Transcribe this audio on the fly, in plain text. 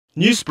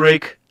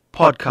Newsbreak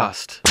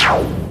Podcast.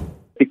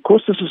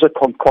 Because this is a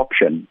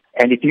concoction,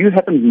 and if you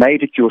haven't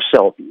made it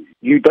yourself,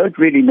 you don't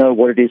really know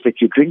what it is that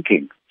you're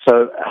drinking.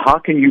 So how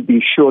can you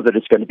be sure that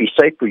it's going to be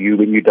safe for you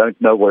when you don't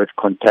know what it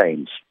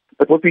contains?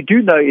 But what we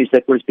do know is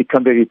that what has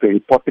become very, very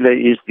popular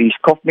is these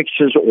cough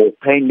mixtures or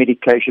pain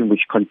medication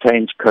which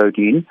contains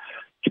codeine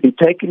to be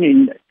taken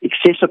in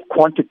excessive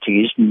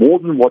quantities, more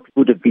than what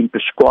would have been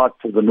prescribed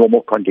for the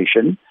normal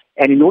condition.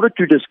 And in order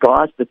to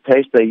disguise the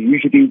taste, they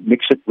usually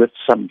mix it with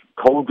some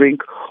cold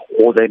drink,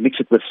 or they mix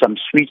it with some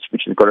sweets,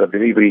 which have got a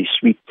very, very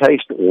sweet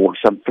taste, or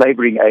some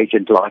flavoring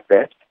agent like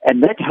that.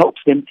 And that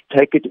helps them to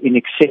take it in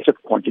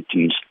excessive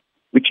quantities,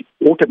 which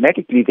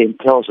automatically then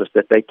tells us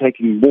that they're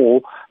taking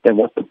more than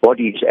what the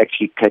body is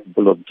actually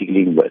capable of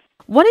dealing with.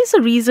 What is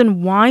the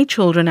reason why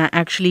children are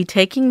actually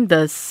taking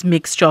this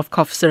mixture of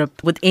cough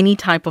syrup with any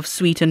type of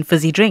sweet and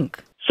fizzy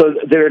drink? So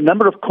there are a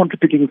number of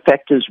contributing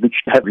factors which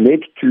have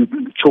led to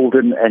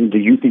children and the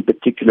youth in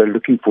particular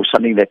looking for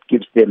something that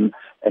gives them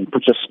and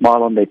puts a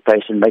smile on their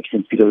face and makes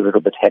them feel a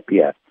little bit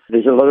happier.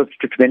 There's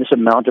a tremendous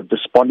amount of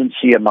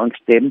despondency amongst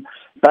them,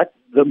 but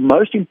the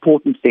most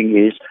important thing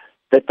is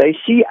that they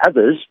see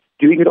others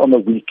doing it on the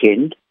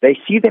weekend. They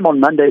see them on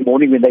Monday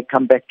morning when they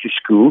come back to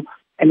school,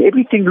 and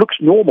everything looks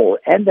normal,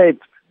 and they've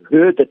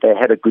heard that they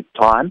had a good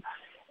time,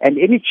 and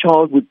any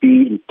child would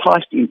be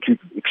enticed into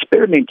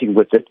experimenting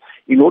with it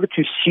in order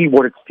to see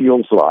what it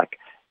feels like.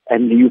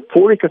 And the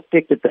euphoric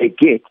effect that they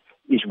get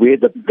is where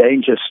the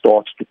danger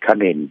starts to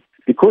come in.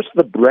 Because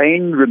the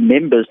brain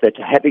remembers that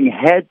having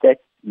had that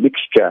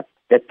mixture,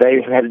 that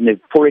they had an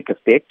euphoric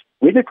effect,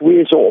 when it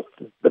wears off,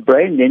 the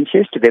brain then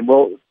says to them,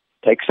 well,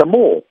 take some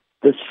more.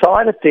 The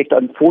side effect,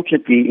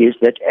 unfortunately, is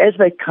that as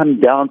they come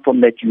down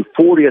from that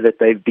euphoria that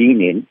they've been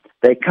in,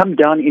 they come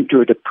down into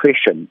a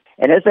depression.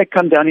 And as they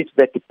come down into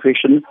that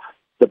depression,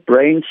 the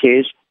brain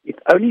says, if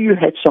only you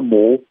had some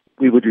more,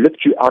 we would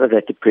lift you out of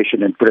that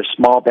depression and put a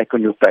smile back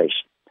on your face.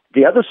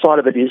 The other side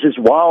of it is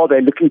why are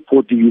they looking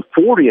for the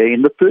euphoria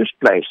in the first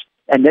place?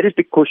 And that is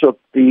because of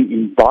the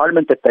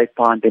environment that they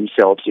find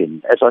themselves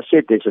in. As I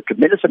said, there's a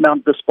tremendous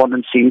amount of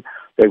despondency.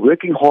 They're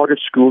working hard at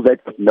school.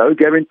 They've got no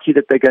guarantee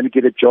that they're going to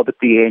get a job at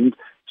the end.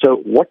 So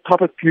what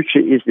type of future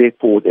is there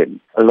for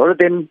them? A lot of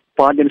them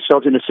find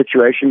themselves in a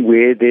situation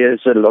where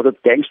there's a lot of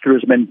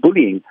gangsterism and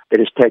bullying that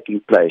is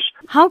taking place.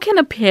 How can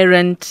a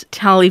parent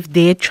tell if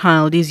their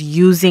child is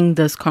using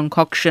this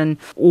concoction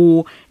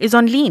or is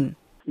on lean?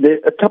 There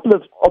are a couple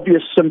of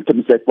obvious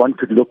symptoms that one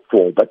could look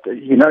for, but,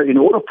 in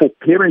order for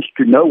parents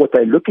to know what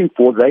they're looking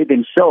for, they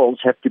themselves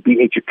have to be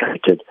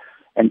educated.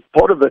 And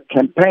part of the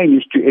campaign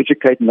is to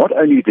educate not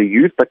only the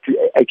youth, but to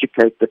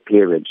educate the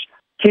parents.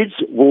 Kids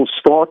will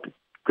start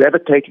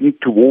gravitating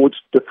towards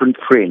different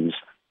friends.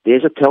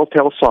 There's a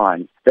telltale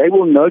sign. They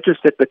will notice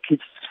that the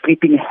kids'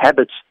 sleeping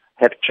habits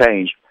have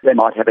changed. They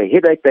might have a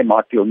headache, they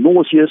might feel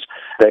nauseous,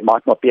 they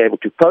might not be able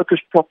to focus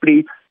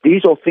properly.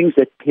 These are things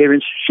that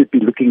parents should be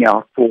looking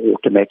out for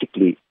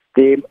automatically.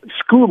 Their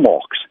school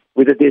marks,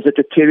 whether there's a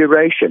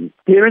deterioration.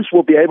 Parents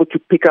will be able to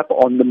pick up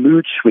on the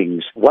mood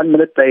swings. 1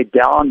 minute they're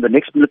down, the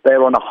next minute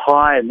they're on a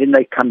high, and then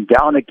they come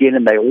down again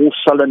and they're all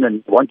sullen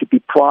and want to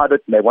be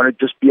private and they want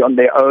to just be on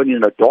their own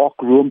in a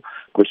dark room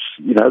because,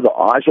 the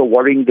eyes are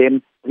worrying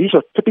them. These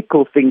are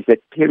typical things that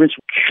parents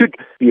should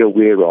be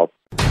aware of.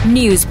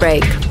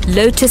 Newsbreak,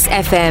 Lotus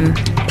FM,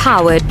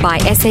 powered by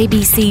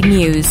SABC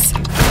News.